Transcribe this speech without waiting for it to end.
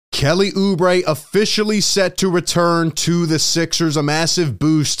Kelly Oubre officially set to return to the Sixers, a massive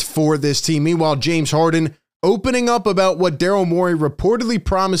boost for this team. Meanwhile, James Harden opening up about what Daryl Morey reportedly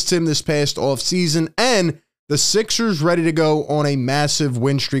promised him this past offseason, and the Sixers ready to go on a massive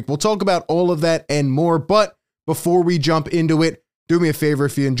win streak. We'll talk about all of that and more, but before we jump into it, do me a favor,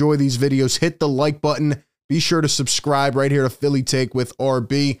 if you enjoy these videos, hit the like button. Be sure to subscribe right here to Philly Take with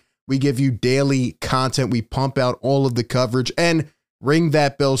RB. We give you daily content. We pump out all of the coverage, and ring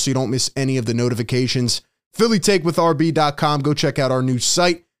that bell so you don't miss any of the notifications. PhillyTakeWithRB.com. Go check out our new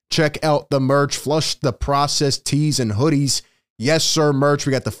site. Check out the merch. Flush the process tees and hoodies. Yes, sir, merch.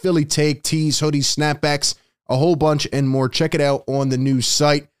 We got the Philly Take tees, hoodies, snapbacks, a whole bunch and more. Check it out on the new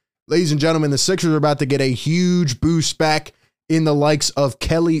site. Ladies and gentlemen, the Sixers are about to get a huge boost back in the likes of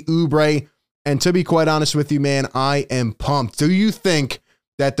Kelly Oubre. And to be quite honest with you, man, I am pumped. Do you think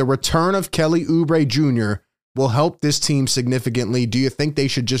that the return of Kelly Oubre Jr. will help this team significantly? Do you think they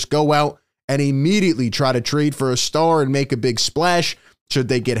should just go out and immediately try to trade for a star and make a big splash? Should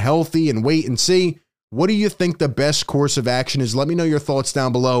they get healthy and wait and see? What do you think the best course of action is? Let me know your thoughts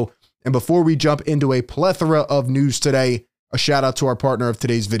down below. And before we jump into a plethora of news today, a shout out to our partner of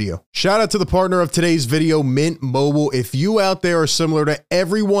today's video. Shout out to the partner of today's video, Mint Mobile. If you out there are similar to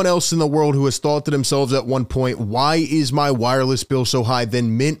everyone else in the world who has thought to themselves at one point, why is my wireless bill so high?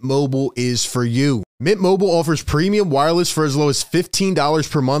 Then Mint Mobile is for you. Mint Mobile offers premium wireless for as low as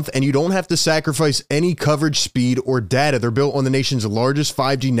 $15 per month, and you don't have to sacrifice any coverage, speed, or data. They're built on the nation's largest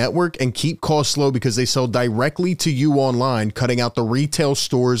 5G network and keep costs low because they sell directly to you online, cutting out the retail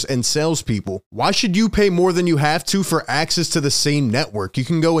stores and salespeople. Why should you pay more than you have to for access to the same network? You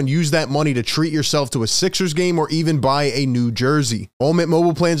can go and use that money to treat yourself to a Sixers game or even buy a new jersey. All Mint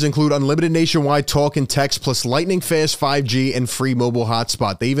Mobile plans include unlimited nationwide talk and text, plus lightning fast 5G and free mobile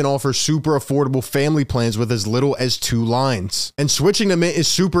hotspot. They even offer super affordable family plans with as little as 2 lines. And switching to Mint is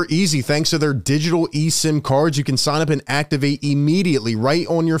super easy thanks to their digital eSIM cards. You can sign up and activate immediately right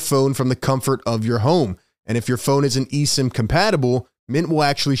on your phone from the comfort of your home. And if your phone isn't eSIM compatible, Mint will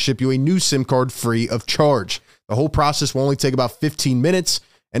actually ship you a new SIM card free of charge. The whole process will only take about 15 minutes.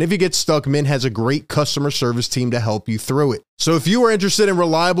 And if you get stuck, Mint has a great customer service team to help you through it. So if you are interested in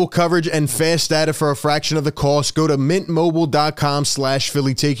reliable coverage and fast data for a fraction of the cost, go to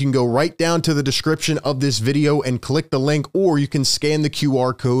mintmobile.com/PhillyTake. You can go right down to the description of this video and click the link, or you can scan the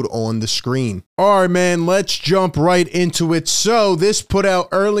QR code on the screen. All right, man, let's jump right into it. So this put out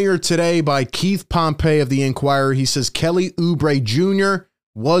earlier today by Keith Pompey of the Inquirer. He says Kelly Oubre Jr.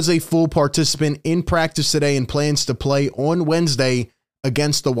 was a full participant in practice today and plans to play on Wednesday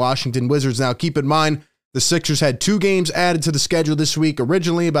against the Washington Wizards. Now, keep in mind, the Sixers had 2 games added to the schedule this week.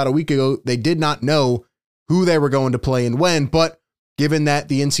 Originally, about a week ago, they did not know who they were going to play and when, but given that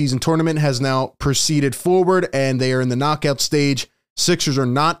the in-season tournament has now proceeded forward and they are in the knockout stage, Sixers are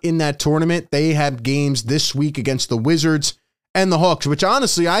not in that tournament. They have games this week against the Wizards and the Hawks, which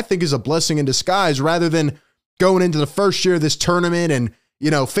honestly I think is a blessing in disguise, rather than going into the first year of this tournament and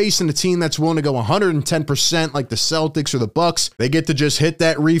facing a team that's willing to go 110% like the Celtics or the Bucks. They get to just hit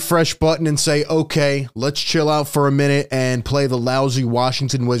that refresh button and say, okay, let's chill out for a minute and play the lousy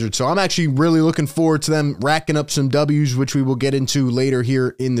Washington Wizards. So I'm actually really looking forward to them racking up some W's, which we will get into later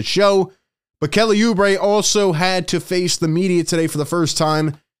here in the show. But Kelly Oubre also had to face the media today for the first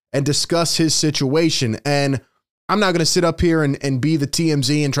time and discuss his situation. And I'm not going to sit up here and be the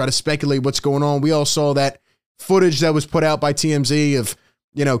TMZ and try to speculate what's going on. We all saw that footage that was put out by TMZ of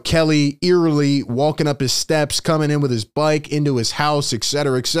Kelly eerily walking up his steps, coming in with his bike into his house, et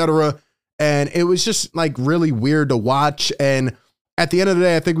cetera, et cetera. And it was just like really weird to watch. And at the end of the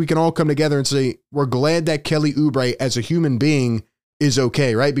day, I think we can all come together and say, we're glad that Kelly Oubre as a human being is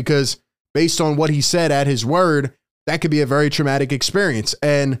okay, right? Because based on what he said at his word, that could be a very traumatic experience.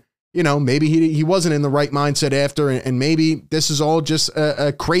 And, maybe he wasn't in the right mindset after, and maybe this is all just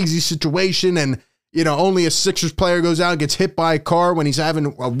a crazy situation. And, only a Sixers player goes out and gets hit by a car when he's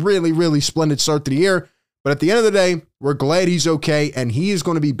having a really, really splendid start to the year. But at the end of the day, we're glad he's okay, and he is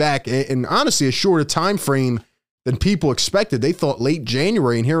going to be back in honestly a shorter time frame than people expected. They thought late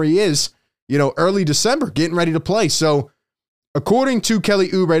January, and here he is, early December, getting ready to play. So according to Kelly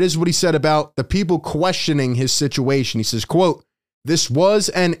Oubre, this is what he said about the people questioning his situation. He says, quote, "This was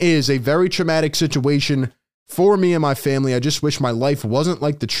and is a very traumatic situation for me and my family. I just wish my life wasn't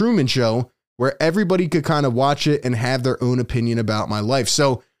like the Truman Show, where everybody could kind of watch it and have their own opinion about my life."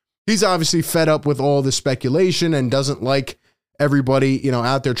 So he's obviously fed up with all the speculation and doesn't like everybody,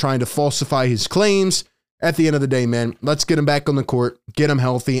 out there trying to falsify his claims. At the end of the day, man, let's get him back on the court, get him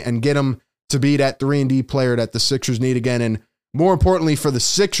healthy, and get him to be that 3-and-D player that the Sixers need again. And more importantly, for the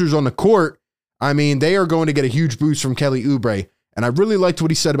Sixers on the court, I mean, they are going to get a huge boost from Kelly Oubre. And I really liked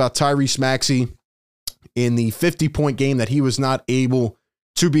what he said about Tyrese Maxey in the 50-point game that he was not able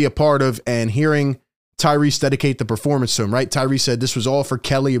to be a part of, and hearing Tyrese dedicate the performance to him, right? Tyrese said this was all for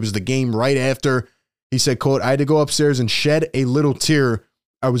Kelly. It was the game right after. He said, quote, I had to go upstairs and shed a little tear.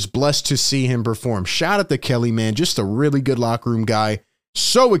 I was blessed to see him perform. Shout out to Kelly, man. Just a really good locker room guy.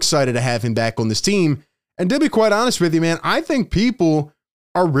 So excited to have him back on this team. And to be quite honest with you, man, I think people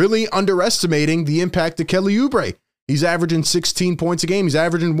are really underestimating the impact of Kelly Oubre. He's averaging 16 points a game. He's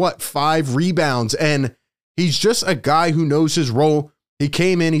averaging, 5 rebounds? And he's just a guy who knows his role. He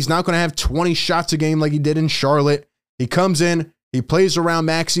came in. He's not going to have 20 shots a game like he did in Charlotte. He comes in. He plays around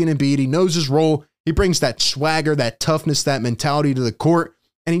Maxey and Embiid. He knows his role. He brings that swagger, that toughness, that mentality to the court.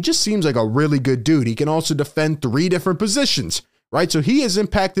 And he just seems like a really good dude. He can also defend 3 different positions, right? So he has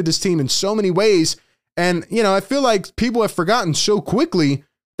impacted his team in so many ways. And, I feel like people have forgotten so quickly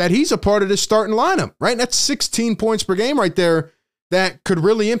that he's a part of this starting lineup, right? And that's 16 points per game right there that could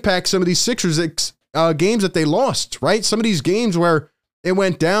really impact some of these Sixers games that they lost, right? Some of these games where it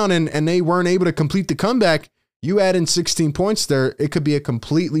went down and they weren't able to complete the comeback, you add in 16 points there, it could be a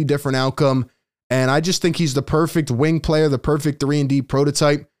completely different outcome. And I just think he's the perfect wing player, the perfect 3-and-D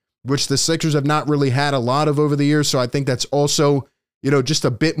prototype, which the Sixers have not really had a lot of over the years. So I think that's also, just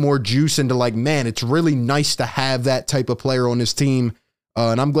a bit more juice into like, man, it's really nice to have that type of player on this team.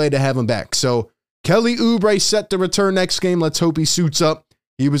 And I'm glad to have him back. So Kelly Oubre set to return next game. Let's hope he suits up.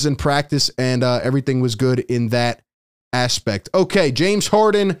 He was in practice and everything was good in that aspect. Okay, James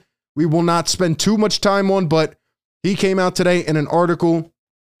Harden, we will not spend too much time on, but he came out today in an article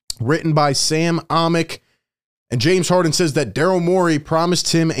written by Sam Amick, and James Harden says that Daryl Morey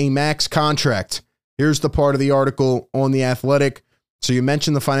promised him a max contract. Here's the part of the article on The Athletic. So you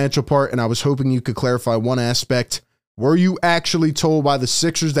mentioned the financial part, and I was hoping you could clarify one aspect. Were you actually told by the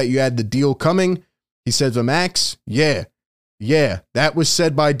Sixers that you had the deal coming? He says, a max? Yeah. That was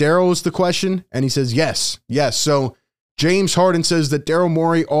said by Daryl is the question, and he says, yes. So James Harden says that Daryl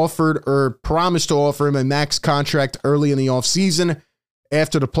Morey offered or promised to offer him a max contract early in the offseason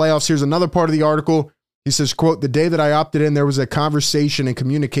after the playoffs. Here's another part of the article. He says, quote, the day that I opted in, there was a conversation and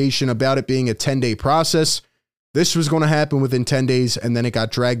communication about it being a 10-day process. This was going to happen within 10 days, and then it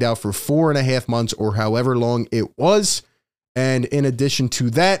got dragged out for 4.5 months or however long it was. And in addition to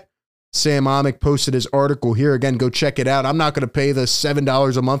that, Sam Amick posted his article here. Again, go check it out. I'm not going to pay the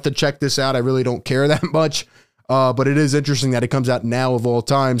 $7 a month to check this out. I really don't care that much. But it is interesting that it comes out now of all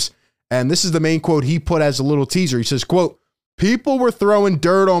times. And this is the main quote he put as a little teaser. He says, quote, people were throwing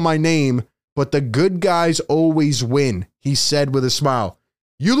dirt on my name, but the good guys always win, he said with a smile.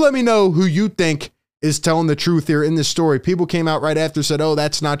 You let me know who you think is telling the truth here in this story. People came out right after, said, oh,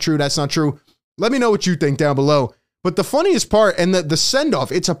 that's not true. That's not true. Let me know what you think down below. But the funniest part and the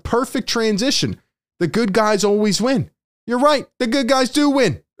send-off, it's a perfect transition. The good guys always win. You're right. The good guys do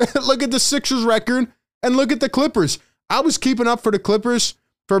win. Look at the Sixers record and look at the Clippers. I was keeping up for the Clippers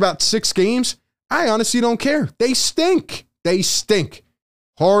for about 6 games. I honestly don't care. They stink. They stink.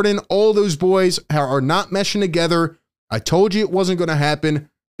 Harden, all those boys are not meshing together. I told you it wasn't going to happen.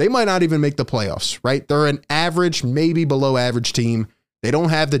 They might not even make the playoffs, right? They're an average, maybe below average team. They don't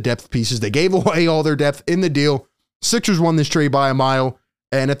have the depth pieces. They gave away all their depth in the deal. Sixers won this trade by a mile.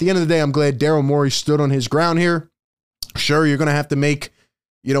 And at the end of the day, I'm glad Daryl Morey stood on his ground here. Sure, you're going to have to make,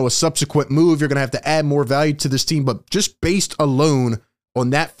 a subsequent move. You're going to have to add more value to this team. But just based alone on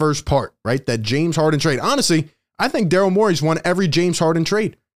that first part, right, that James Harden trade. Honestly, I think Daryl Morey's won every James Harden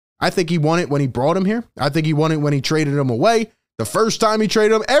trade. I think he won it when he brought him here. I think he won it when he traded him away. The first time he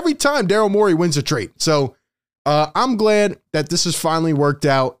traded him, every time Daryl Morey wins a trade. So I'm glad that this has finally worked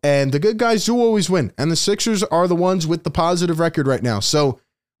out, and the good guys do always win. And the Sixers are the ones with the positive record right now. So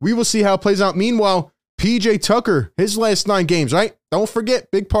we will see how it plays out. Meanwhile, PJ Tucker, his last 9 games, right? Don't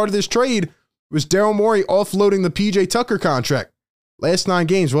forget, big part of this trade was Daryl Morey offloading the PJ Tucker contract. Last 9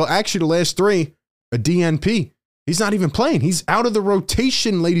 games. Well, actually, the last 3, a DNP. He's not even playing. He's out of the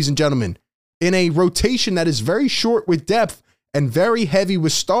rotation, ladies and gentlemen, in a rotation that is very short with depth and very heavy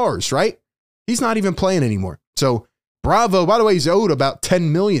with stars, right? He's not even playing anymore. So bravo. By the way, he's owed about $10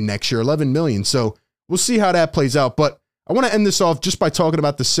 million next year, $11 million. So we'll see how that plays out. But I want to end this off just by talking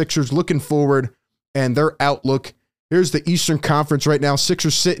about the Sixers looking forward and their outlook. Here's the Eastern Conference right now.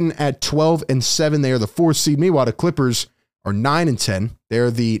 Sixers sitting at 12-7. They are the 4th seed. Meanwhile, the Clippers are 9-10.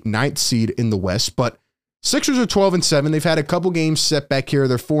 They're the 9th seed in the West. But Sixers are 12-7. They've had a couple games set back here.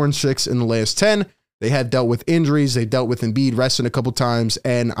 They're 4-6 in the last 10. They have dealt with injuries. They dealt with Embiid resting a couple times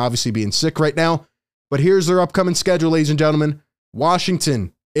and obviously being sick right now. But here's their upcoming schedule, ladies and gentlemen.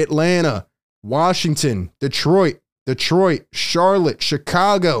 Washington, Atlanta, Washington, Detroit, Charlotte,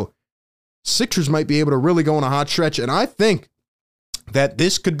 Chicago. Sixers might be able to really go on a hot stretch. And I think that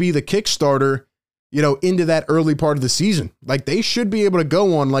this could be the Kickstarter, into that early part of the season. Like, they should be able to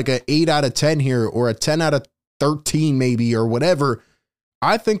go on like a 8 out of 10 here, or a 10 out of 13 maybe, or whatever.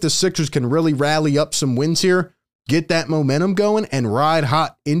 I think the Sixers can really rally up some wins here, get that momentum going, and ride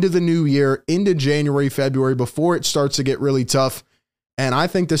hot into the new year, into January, February, before it starts to get really tough. And I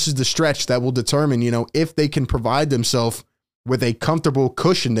think this is the stretch that will determine, if they can provide themselves with a comfortable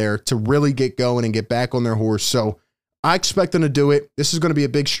cushion there to really get going and get back on their horse. So I expect them to do it. This is going to be a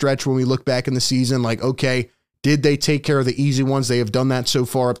big stretch when we look back in the season. Like, okay, did they take care of the easy ones? They have done that so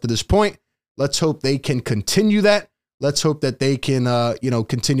far up to this point. Let's hope they can continue that. Let's hope that they can,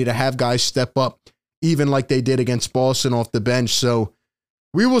 continue to have guys step up, even like they did against Boston off the bench. So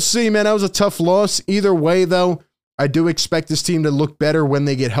we will see, man. That was a tough loss. Either way, though, I do expect this team to look better when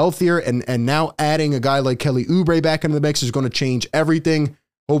they get healthier. And now adding a guy like Kelly Oubre back into the mix is going to change everything.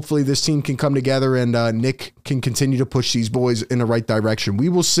 Hopefully this team can come together and Nick can continue to push these boys in the right direction. We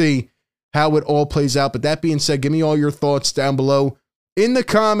will see how it all plays out. But that being said, give me all your thoughts down below in the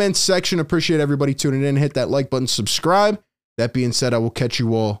comments section. Appreciate everybody tuning in. Hit that like button, subscribe. That being said, I will catch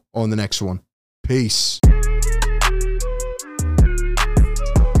you all on the next one. Peace.